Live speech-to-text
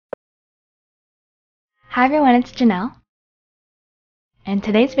Hi everyone, it's Janelle, and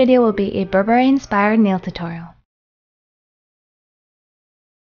today's video will be a Burberry inspired nail tutorial.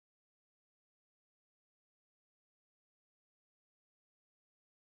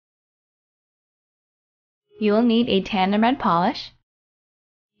 You will need a tan and red polish,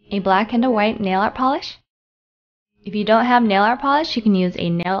 a black and a white nail art polish. If you don't have nail art polish, you can use a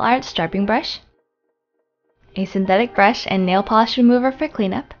nail art striping brush, a synthetic brush and nail polish remover for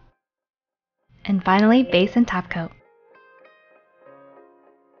cleanup, and finally base and top coat.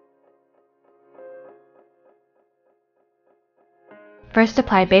 First,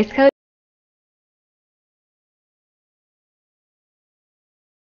 apply base coat.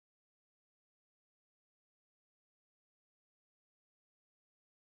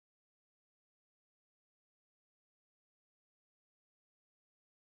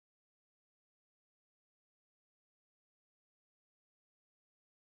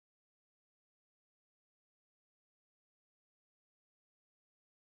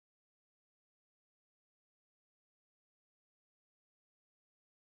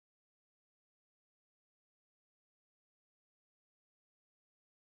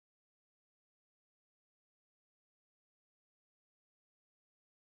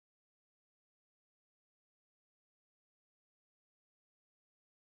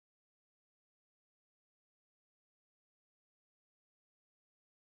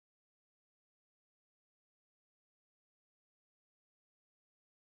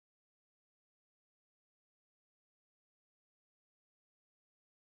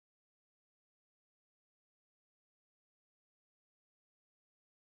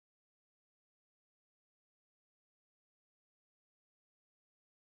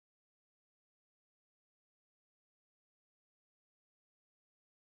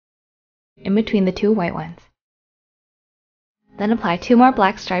 In between the two white ones. Then apply 2 more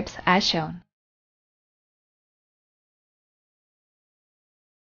black stripes as shown.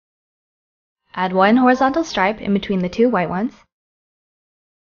 Add 1 horizontal stripe in between the 2 white ones,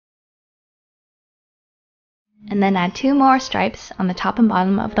 and then add 2 more stripes on the top and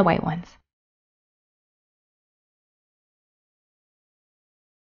bottom of the white ones.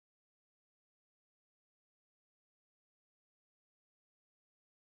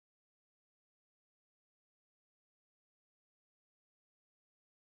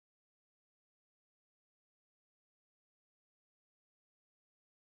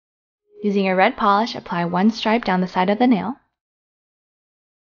 Using your red polish, apply 1 stripe down the side of the nail,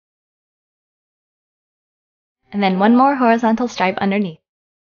 and then 1 more horizontal stripe underneath.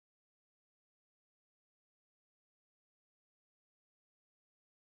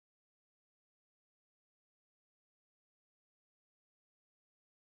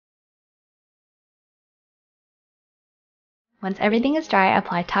 Once everything is dry,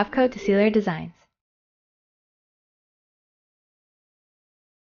 apply top coat to seal your designs.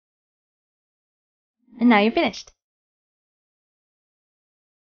 And now you're finished!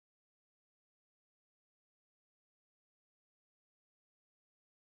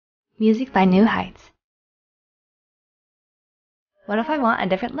 Music by New Heights. What if I want a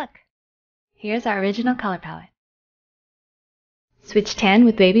different look? Here's our original color palette. Switch tan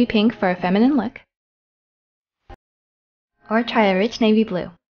with baby pink for a feminine look, or try a rich navy blue.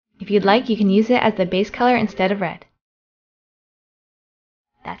 If you'd like, you can use it as the base color instead of red.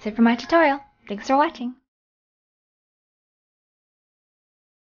 That's it for my tutorial. Thanks for watching.